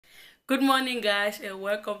Good morning, guys, and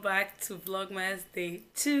welcome back to Vlogmas Day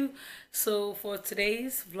 2. So for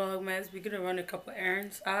today's Vlogmas, we're gonna run a couple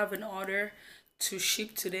errands. I have an order to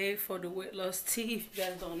ship today for the weight loss tea. If you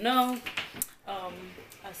guys don't know,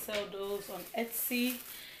 I sell those on Etsy,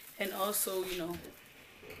 and also,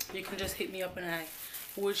 you can just hit me up and I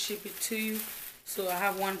will ship it to you. So I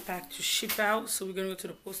have one pack to ship out. So we're gonna go to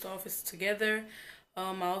the post office together.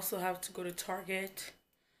 I also have to go to Target.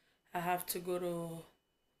 I have to go to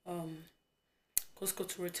Costco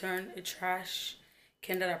to return a trash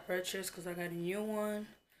can that I purchased because I got a new one.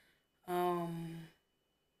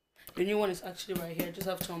 The new one is actually right here. I just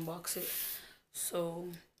have to unbox it. So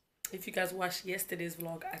if you guys watched yesterday's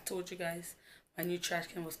vlog, I told you guys my new trash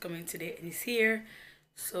can was coming today and it's here.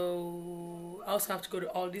 So I also have to go to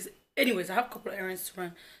all these. Anyways, I have a couple of errands to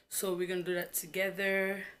run, so we're gonna do that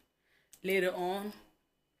together later on.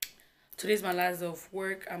 Today's my last day of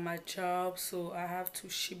work at my job, so I have to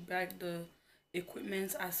ship back the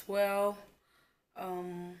equipment as well.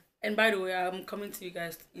 And by the way, I'm coming to you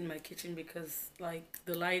guys in my kitchen because like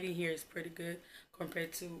the lighting here is pretty good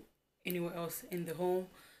compared to anywhere else in the home.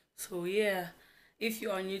 So yeah, if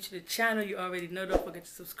you are new to the channel, you already know, don't forget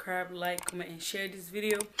to subscribe, like, comment, and share this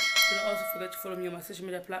video. Don't also forget to follow me on my social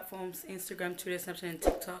media platforms: Instagram, Twitter, Snapchat, and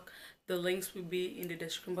TikTok. The links will be in the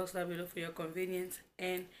description box down below for your convenience.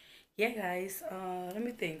 And yeah, guys, let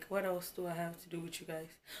me think, what else do I have to do with you guys?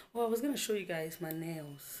 Well, I was gonna show you guys my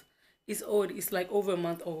nails. It's old, it's like over a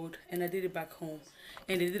month old, and I did it back home,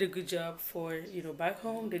 and they did a good job for, back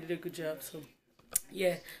home. They did a good job. So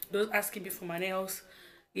yeah, those asking me for my nails,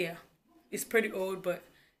 yeah, it's pretty old, but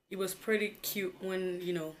it was pretty cute when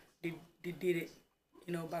they did it,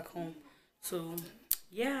 back home. So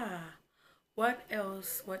yeah, what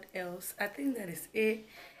else, I think that is it.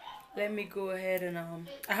 Let me go ahead and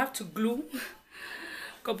I have to glue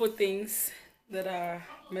a couple things that are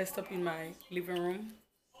messed up in my living room,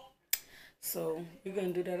 so we're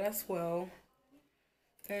gonna do that as well.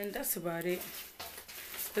 And that's about it.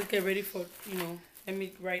 Let's get ready for, let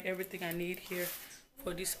me write everything I need here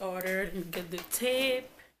for this order. Let me get the tape.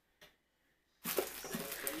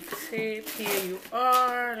 Here you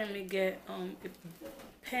are. Let me get a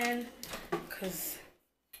pen, because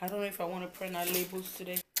I don't know if I want to print out labels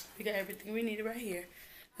today. We got everything we need right here.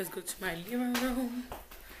 Let's go to my living room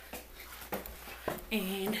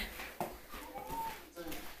and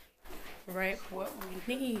write what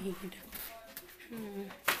we need.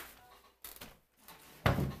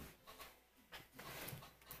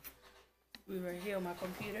 We were here on my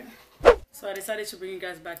computer. So I decided to bring you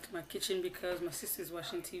guys back to my kitchen because my sister's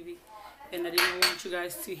watching TV and I didn't want you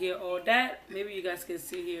guys to hear all that. Maybe you guys can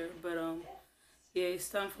still hear, but yeah, it's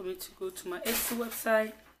time for me to go to my Etsy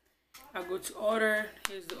website. I go to order.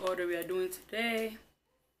 Here's the order we are doing today.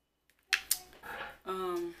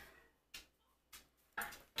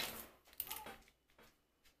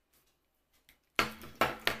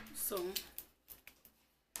 So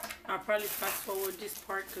I'll probably fast forward this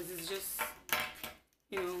part because it's just,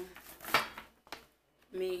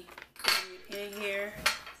 me putting it in here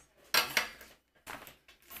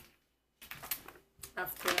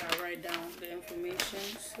after I write down the information.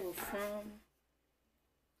 So from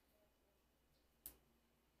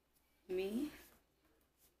me.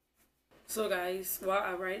 So guys, while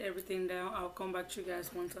I write everything down, I'll come back to you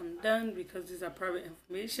guys once I'm done because these are private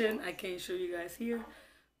information. I can't show you guys here,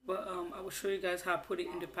 but I will show you guys how I put it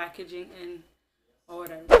in the packaging and all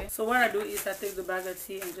that. Okay? So what I do is I take the bag of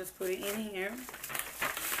tea and just put it in here.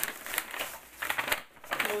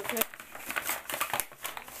 Okay.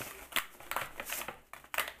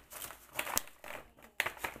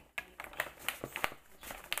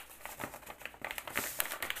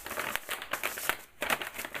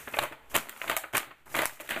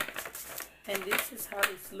 And this is how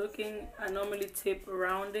it's looking. I normally tape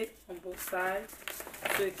around it on both sides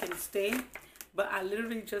so it can stay. But I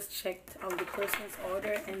literally just checked on the person's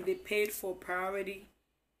order and they paid for priority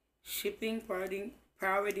shipping, priority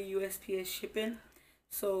USPS shipping.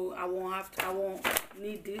 So I won't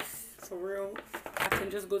need this for real. I can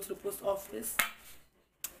just go to the post office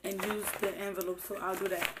and use the envelope. So I'll do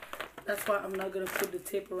that. That's why I'm not gonna put the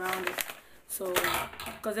tape around it. So,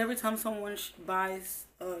 because every time someone buys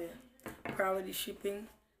priority shipping,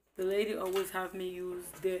 the lady always have me use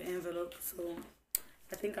their envelope. So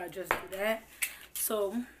I think I'll just do that.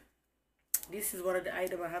 So this is one of the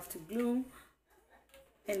items I have to glue,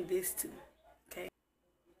 and this too.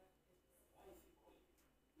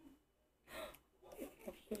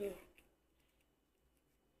 Okay.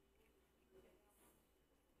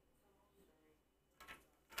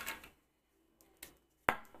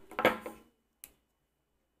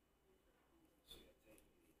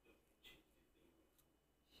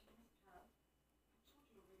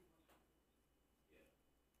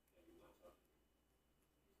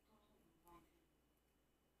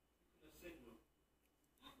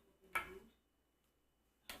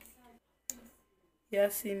 Y'all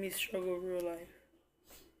see me struggle real life.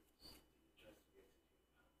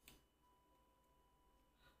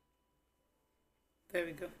 There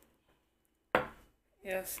we go.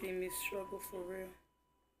 Y'all see me struggle for real.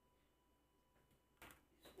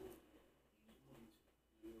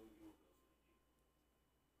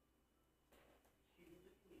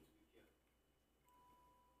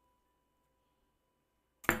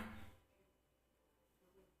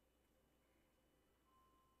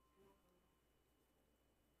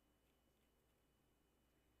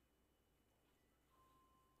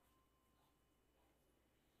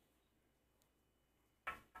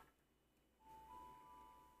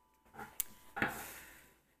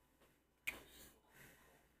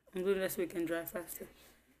 I'm doing this so we can dry faster.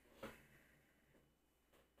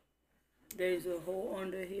 There is a hole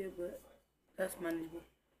under here, but that's manageable.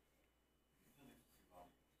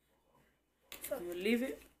 So I'm gonna leave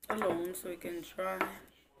it alone so it can dry.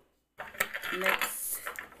 Next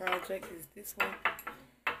project is this one.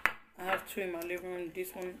 I have two in my living room.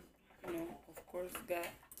 This one, of course, got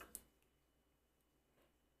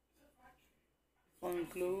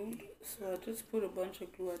unglued. So I just put a bunch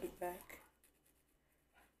of glue at the back.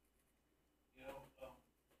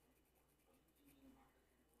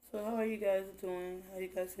 So how are you guys doing? How you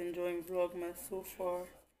guys enjoying Vlogmas so far?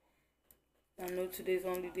 I know today's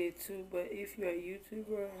only day 2, but if you're a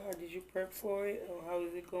YouTuber, how did you prep for it, or how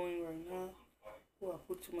is it going right now? Oh, I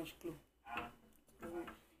put too much glue.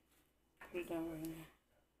 Put it down right now.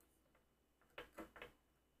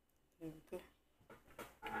 There we go.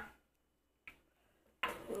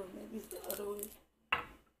 Or maybe it's the other way.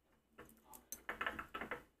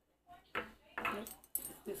 Nope,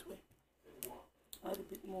 it's this way. Add a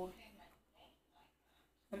bit more.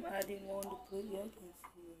 I'm adding more on the plate. Yeah, I can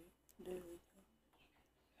see it. There we go.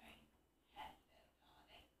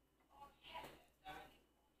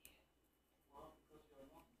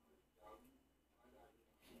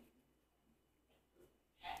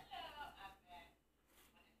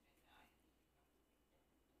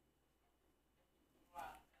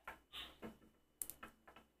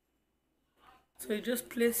 So you just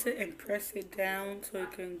place it and press it down so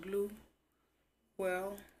it can glue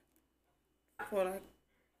well for like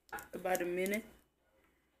about a minute.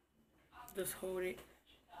 Just hold it.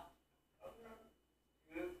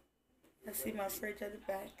 I see my fridge at the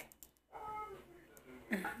back.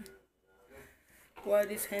 While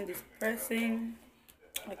this hand is pressing,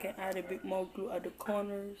 I can add a bit more glue at the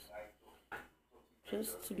corners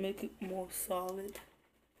just to make it more solid.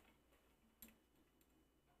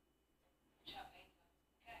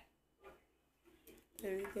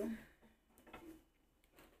 There we go.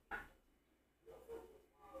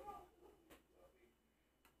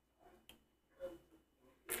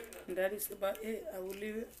 And that is about it. I will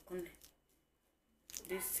leave it on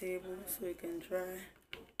this table so it can dry.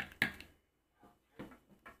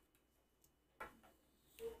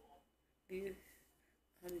 These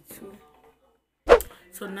are the two.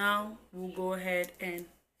 So now we'll go ahead and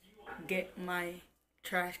get my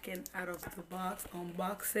trash can out of the box,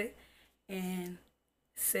 unbox it, and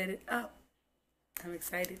set it up. I'm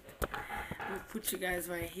excited. I'll put you guys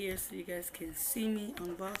right here so you guys can see me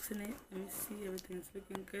unboxing it. Let me see, everything's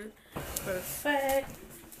looking good. Perfect.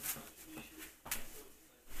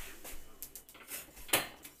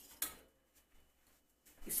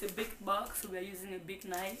 It's a big box, so we're using a big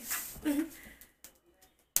knife.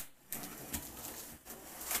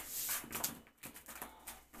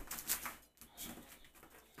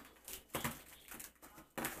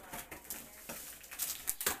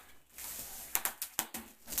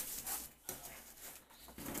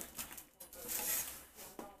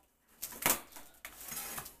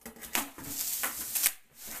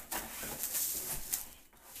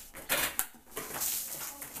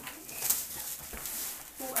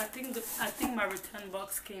 I think my return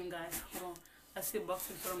box came, guys. Hold on. I see a box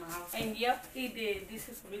in front of my house. And yep, it did. This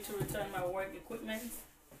is for me to return my work equipment.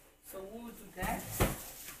 So we'll do that.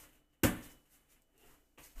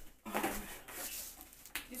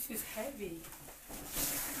 This is heavy.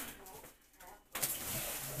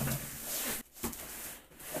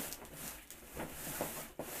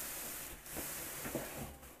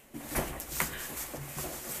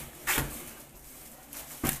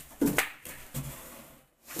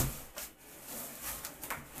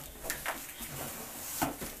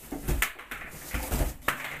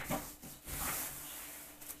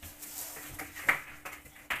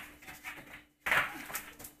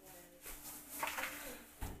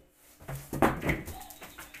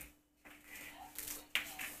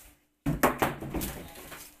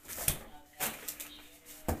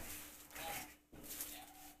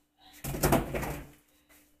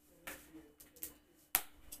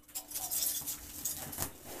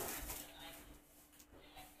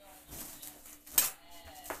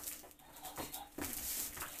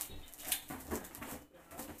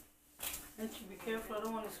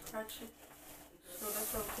 scratch it. So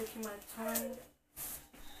that's why I'm taking my time.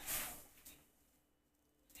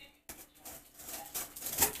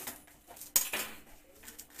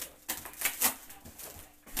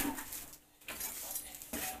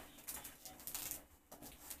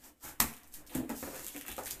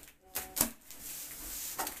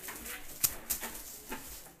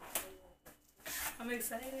 I'm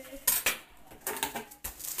excited.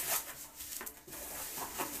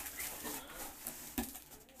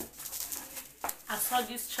 I saw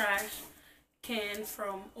this trash can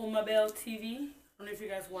from Omabel TV. I don't know if you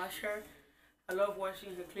guys watch her. I love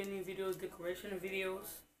watching her cleaning videos, decoration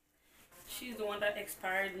videos. She's the one that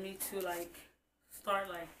inspired me to like start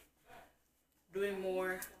like doing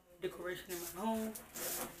more decoration in my home.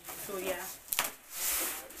 So yeah.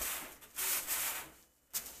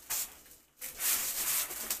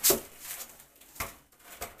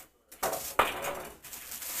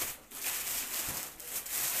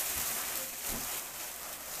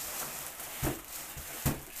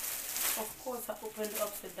 Of course, I opened it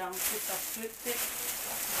upside down since I flipped it.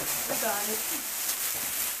 I got it.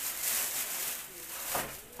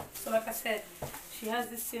 So like I said, she has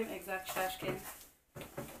the same exact trash can.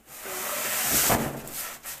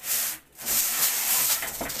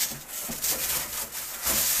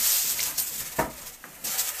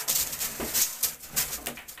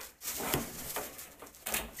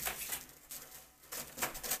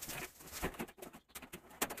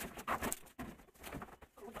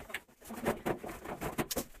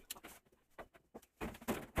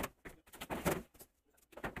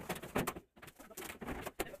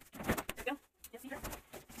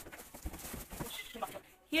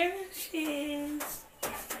 Here she is.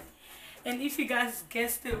 And if you guys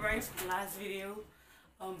guessed it right from the last video,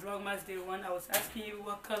 Vlogmas Day 1, I was asking you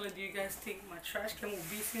what color do you guys think my trash can will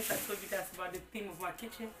be, since I told you guys about the theme of my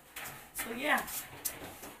kitchen. So yeah,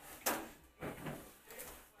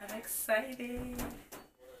 I'm excited.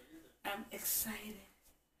 I'm excited.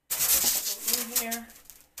 So in here,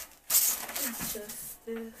 it's just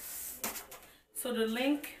this. So the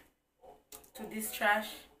link to this trash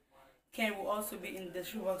can will also be in the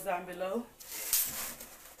description box down below.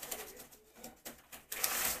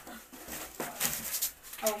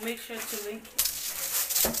 I will make sure to link it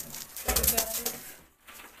for you guys.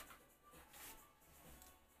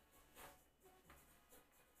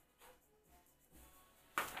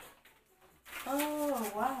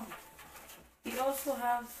 Oh wow! We also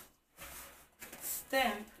have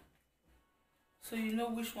stamp, so you know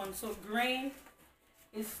which one. So green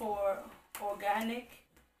is for organic.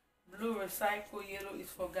 Blue recycle, yellow is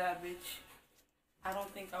for garbage. I don't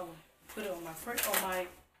think I will put it on my my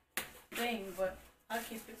thing, but I'll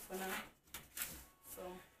keep it for now.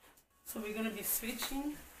 So we're gonna be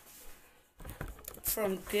switching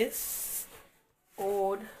from this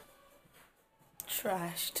old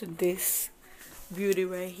trash to this beauty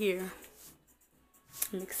right here.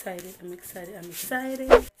 I'm excited. I'm excited. I'm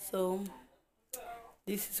excited. So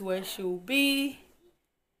this is where she will be,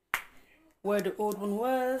 where the old one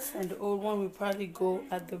was, and the old one will probably go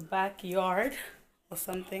at the backyard or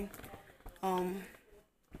something.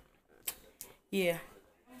 Yeah.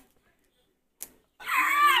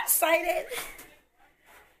 Excited.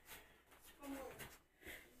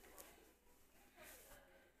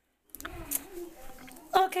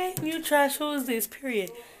 Okay, new trash. Who's this?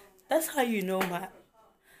 Period. That's how you know my.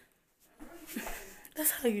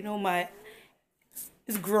 That's how you know my.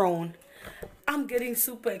 It's grown. I'm getting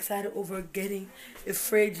super excited over getting a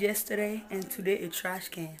fridge yesterday and today a trash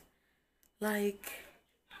can. Like,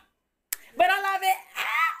 but I love it. Ah!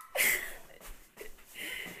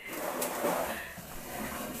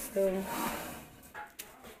 So,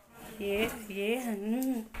 yeah.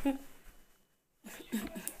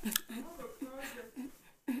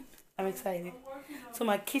 I'm excited. So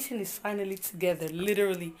my kitchen is finally together.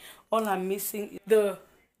 Literally, all I'm missing is the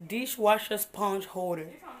dishwasher sponge holder.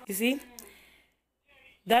 You see?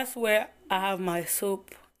 That's where I have my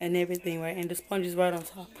soap and everything, right? And the sponge is right on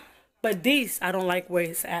top. But this, I don't like where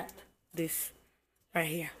it's at. This right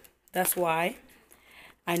here. That's why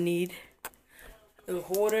I need a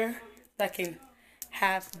holder that can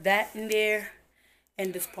have that in there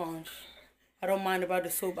and the sponge. I don't mind about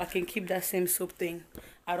the soap. I can keep that same soap thing.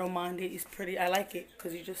 I don't mind it. It's pretty. I like it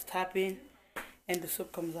because you just tap in and the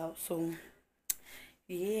soap comes out. So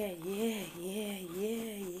yeah.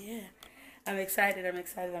 I'm excited.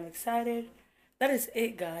 That is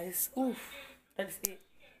it, guys. Oof. That is it.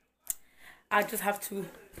 I just have to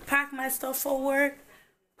pack my stuff for work,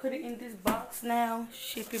 put it in this box now,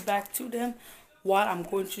 ship it back to them while I'm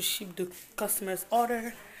going to ship the customer's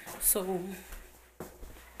order. So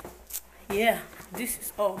yeah, this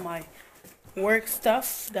is all my work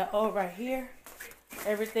stuff that all right here,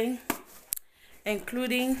 everything,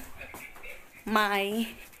 including my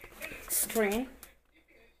screen.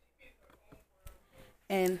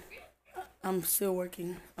 And I'm still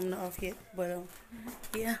working. I'm not off yet, but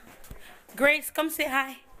yeah. Grace, come say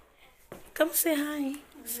hi. Come say hi.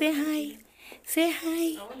 Say hi. Say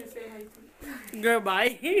hi. I want to say hi to you. Girl,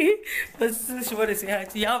 bye. But since she wanted to say hi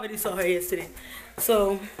to you, I already saw her yesterday.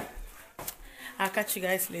 So I'll catch you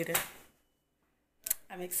guys later.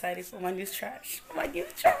 I'm excited for my new trash. My new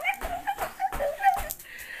trash.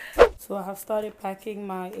 So I have started packing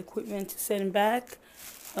my equipment to send back.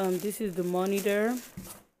 This is the monitor.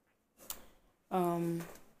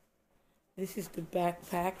 This is the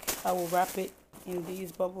backpack. I will wrap it in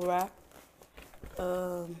these bubble wrap.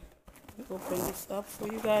 Let me open this up for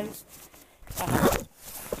you guys. I have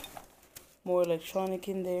more electronic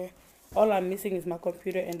in there. All I'm missing is my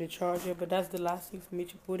computer and the charger, but that's the last thing for me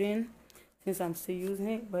to put in since I'm still using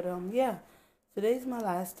it. But yeah, today's my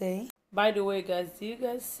last day. By the way, guys, do you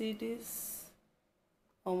guys see this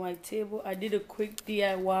on my table? I did a quick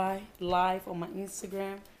DIY live on my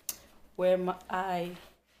Instagram where I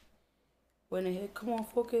went ahead. Come on,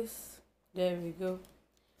 focus. There we go.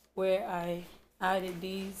 Where I added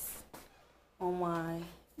these on my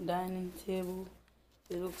dining table.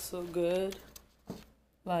 It looks so good,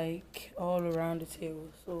 like all around the table.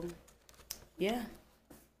 So yeah,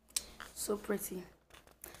 so pretty.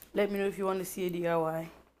 Let me know if you want to see a DIY.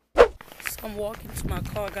 So I'm walking to my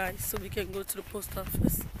car, guys, so we can go to the post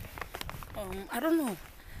office. I don't know,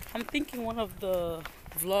 I'm thinking one of the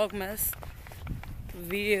Vlogmas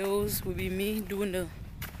videos will be me doing the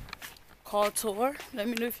car tour. Let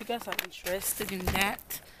me know if you guys are interested in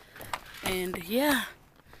that. And yeah,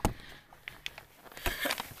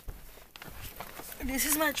 this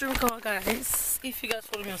is my dream car, guys. If you guys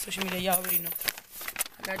follow me on social media, y'all already know.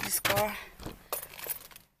 I got this car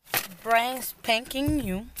brand spanking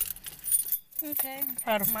new. Okay, I'm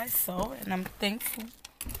proud of myself and I'm thankful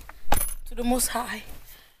to the Most High.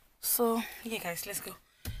 So yeah, guys, let's go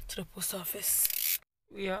to the post office.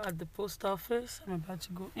 We are at the post office. I'm about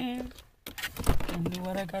to go in and do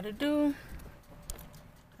what I gotta do.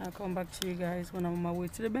 I'll come back to you guys when I'm on my way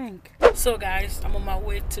to the bank. So guys, I'm on my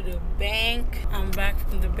way to the bank. I'm back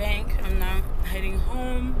from the bank. I'm now heading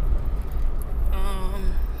home.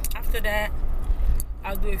 After that,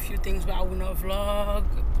 I'll do a few things, but I will not vlog.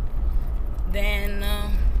 Then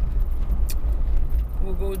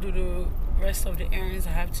we'll go do the rest of the errands I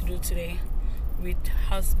have to do today with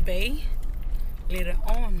Husband later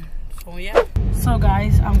on. So yeah. So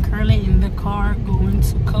guys, I'm currently in the car going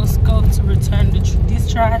to Costco to return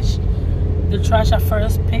this trash. The trash I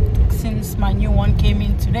first picked since my new one came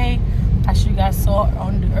in today, as you guys saw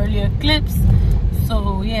on the earlier clips.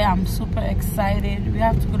 So yeah, I'm super excited. We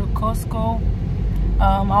have to go to Costco.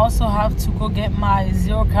 I also have to go get my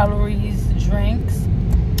 0 calories drinks.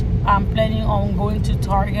 I'm planning on going to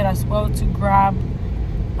Target as well to grab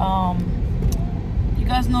you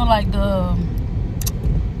guys know, like the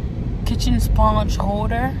kitchen sponge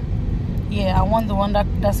holder. Yeah, I want the one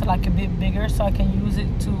that's like a bit bigger so I can use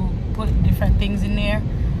it to put different things in there.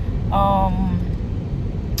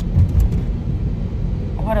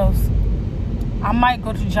 What else? I might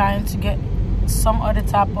go to Giant to get some other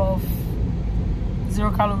type of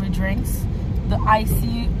 0 calorie drinks. The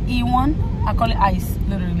ICE one, I call it ice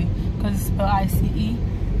literally because it's spelled ICE.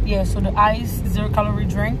 Yeah, so the ice 0 calorie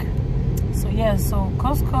drink. So yeah, so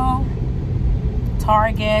Costco,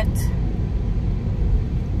 Target.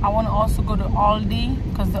 I want to also go to Aldi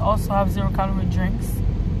because they also have 0 calorie drinks,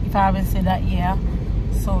 if I haven't said that. Yeah,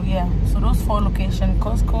 so yeah, so those 4 locations: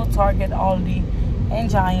 Costco, Target, Aldi, and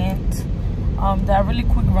Giant. They're really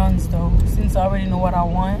quick runs though, since I already know what I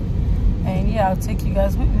want. And yeah, I'll take you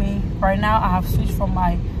guys with me. Right now I have switched from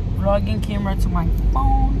my vlogging camera to my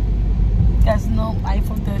phone. You guys know,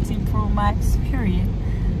 iPhone 13 Pro Max period.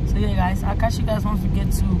 So yeah guys, I'll catch you guys once we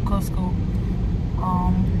get to Costco.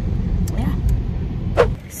 Yeah,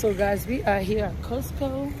 so guys, we are here at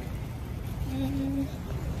Costco.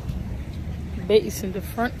 Bae is in the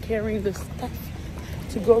front carrying the stuff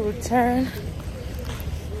to go return.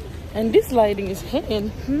 And this lighting is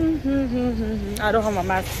hitting. I don't have my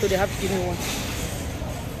mask, so they have to give me one.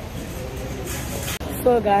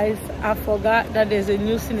 So guys, I forgot that there's a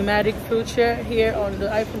new cinematic feature here on the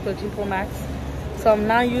iPhone 13 Pro Max. So I'm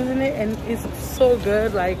now using it and it's so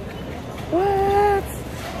good. Like, what?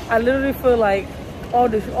 I literally feel like all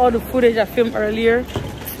the footage I filmed earlier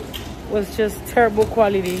was just terrible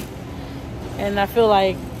quality. And I feel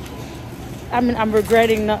like, I'm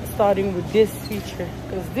regretting not starting with this feature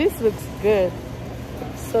because this looks good.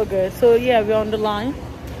 So good. So yeah, we're on the line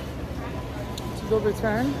to go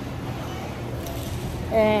return.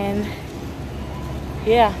 And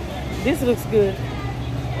yeah, this looks good.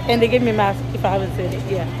 And they gave me a mask, if I haven't said it.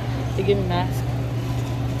 Yeah, they gave me a mask.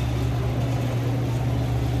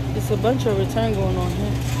 There's a bunch of return going on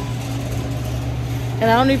here. And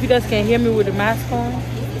I don't know if you guys can hear me with the mask on.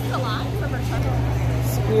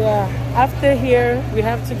 Yeah, after here, we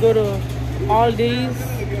have to go to Aldi's.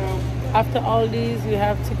 After Aldi's, we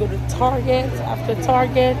have to go to Target. After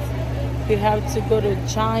Target, we have to go to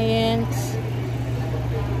Giant.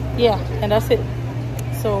 Yeah, and that's it.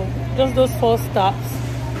 So, just those 4 stops.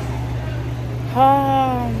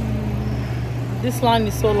 This line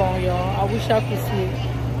is so long, y'all. I wish I could see it.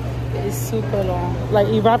 It's super long. Like,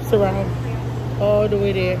 it wraps around all the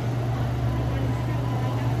way there.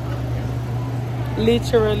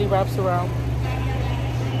 Literally wraps around.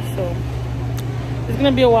 So it's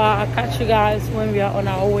gonna be a while. I'll catch you guys when we are on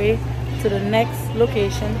our way to the next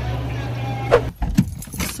location.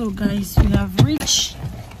 So guys, we have reached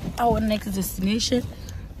our next destination.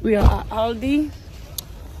 We are at Aldi.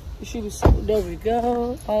 You should be there. We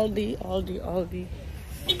go. Aldi.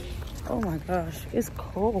 Oh my gosh, it's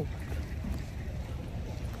cold.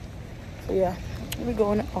 So yeah, we're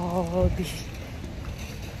going to Aldi.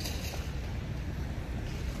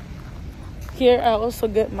 Here I also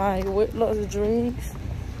get my weight loss drinks,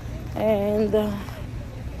 and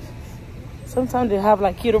sometimes they have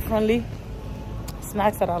like keto friendly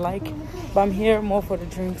snacks that I like, but I'm here more for the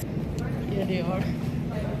drinks. Here they are.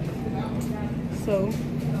 So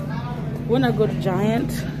when I go to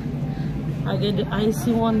Giant, I get the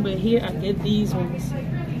icy one, but here I get these ones.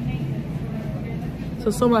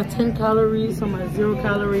 So some are 10 calories, some are 0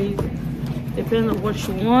 calories, depending on what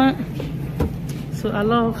you want. So I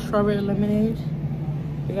love strawberry lemonade.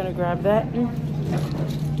 We're gonna grab that.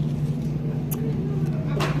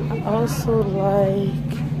 I also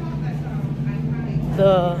like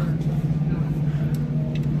the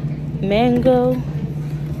mango.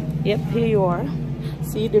 Yep, here you are.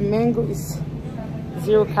 See, the mango is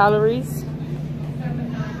 0 calories.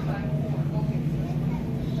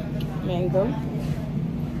 Mango.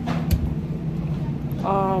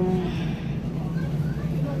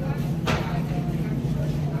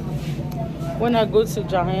 When I go to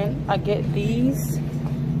Giant, I get these.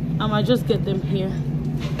 I might just get them here.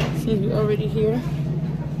 Since we're already here.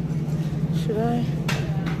 Should I?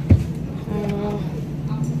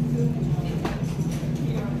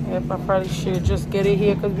 Yep, I probably should just get it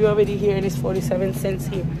here because we're already here and it's 47 cents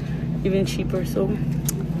here. Even cheaper. So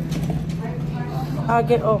I'll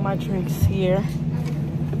get all my drinks here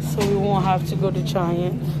so we won't have to go to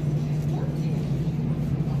Giant.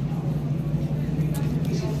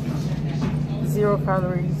 Zero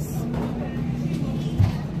calories.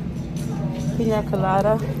 Pina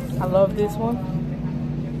colada. I love this one.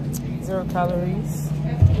 0 calories.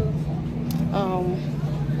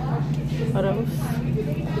 What else?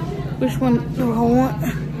 Which one do I want?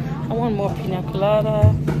 I want more pina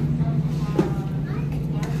colada.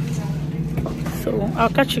 So I'll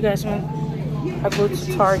catch you guys when I go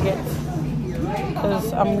to Target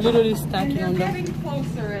because I'm literally stacking on them.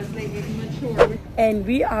 And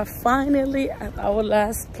we are finally at our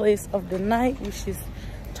last place of the night, which is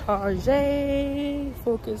Target.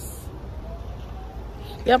 Focus.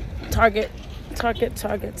 Yep, Target.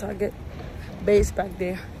 Base back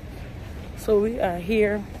there. So we are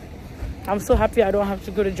here. I'm so happy I don't have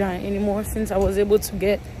to go to Giant anymore since I was able to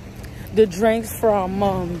get the drinks from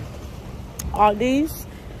Aldi's.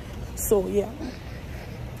 So yeah,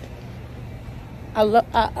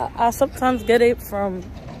 I sometimes get it from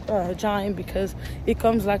Giant because it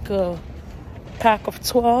comes like a pack of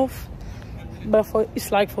 12, but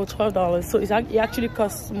it's like for $12. So it actually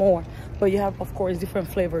costs more, but you have of course different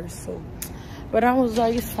flavors. So, but I was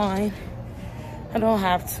like, it's fine. I don't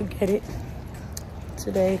have to get it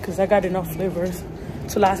today because I got enough flavors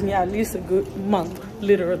to last me at least a good month,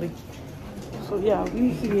 literally. So yeah, we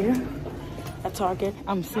here at Target.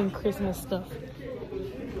 I'm seeing Christmas stuff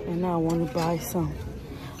and now I want to buy some.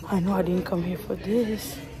 I know I didn't come here for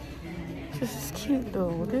this. This is cute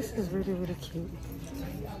though. This is really, really cute.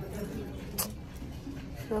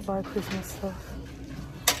 Should I buy Christmas stuff?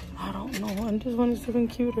 I don't know. And this one is even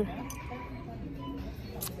cuter.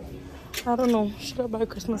 I don't know. Should I buy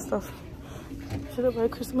Christmas stuff? Should I buy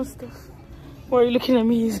Christmas stuff? Why are you looking at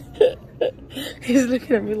me? He's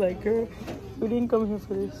looking at me like, girl, we didn't come here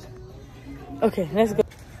for this. Okay, let's go.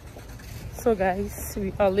 So guys,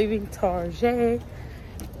 we are leaving Target.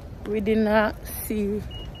 We did not see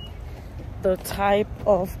the type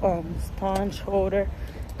of sponge holder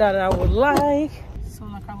that I would like. So So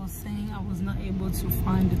like I was saying, I was not able to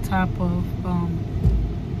find the type of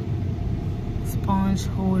sponge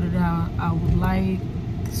holder that I would like.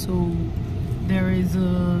 So there is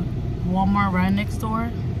a Walmart right next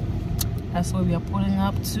door. That's what we are pulling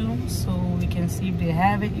up to, so we can see if they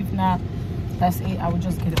have it. If not, that's it. I would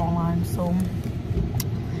just get it online. So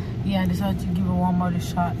yeah, I decided to give a Walmart a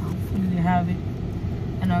shot. Hopefully they have it,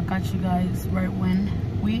 and I'll catch you guys right when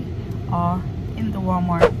we are in the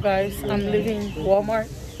Walmart. Guys, I'm leaving Walmart.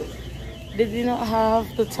 They did not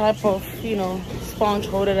have the type of, you know, sponge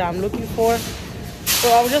holder that I'm looking for, so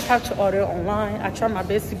I will just have to order online. I try my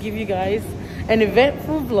best to give you guys an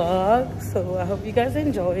eventful vlog, so I hope you guys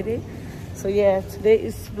enjoyed it. So yeah, today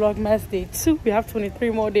is Vlogmas day 2. We have 23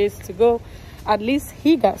 more days to go. At least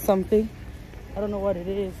he got something. I don't know what it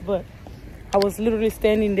is, but I was literally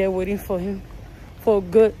standing there waiting for him for a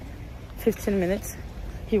good 15 minutes.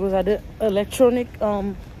 He was at the electronic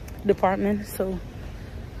department. So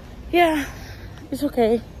yeah, it's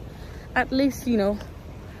okay. At least, you know,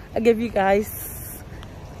 I gave you guys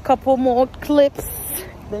a couple more clips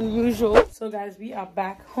than usual. So guys, we are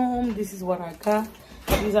back home. This is what I got.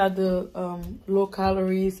 These are the low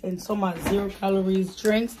calories and some are 0 calories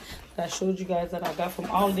drinks that I showed you guys that I got from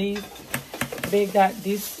Aldi. They got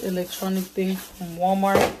this electronic thing from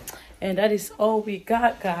Walmart, and that is all we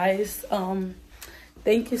got, guys.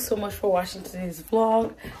 Thank you so much for watching today's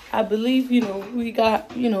vlog. I believe, you know, we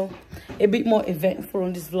got, you know, a bit more eventful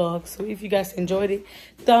on this vlog. So if you guys enjoyed it,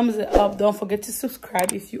 thumbs it up. Don't forget to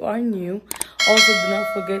subscribe if you are new. Also, do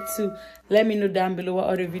not forget to let me know down below what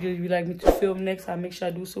other videos you'd like me to film next. I'll make sure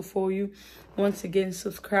I do so for you. Once again,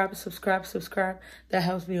 subscribe. That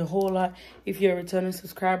helps me a whole lot. If you're a returning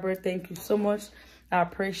subscriber, thank you so much. I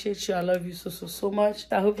appreciate you. I love you so much.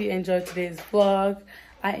 I hope you enjoyed today's vlog.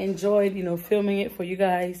 I enjoyed, you know, filming it for you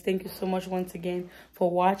guys. Thank you so much once again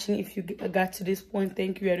for watching. If you got to this point,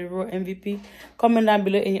 thank you. You're the real MVP. Comment down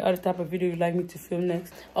below any other type of video you'd like me to film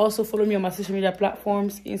next. Also, follow me on my social media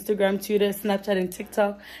platforms, Instagram, Twitter, Snapchat, and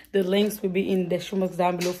TikTok. The links will be in the description box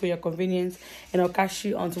down below for your convenience. And I'll catch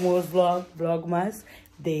you on tomorrow's vlog, Vlogmas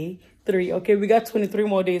Day 3. Okay, we got 23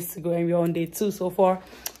 more days to go, and we're on day 2 so far.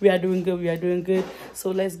 We are doing good.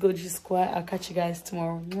 So let's go, G Squad. I'll catch you guys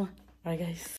tomorrow. Bye, guys.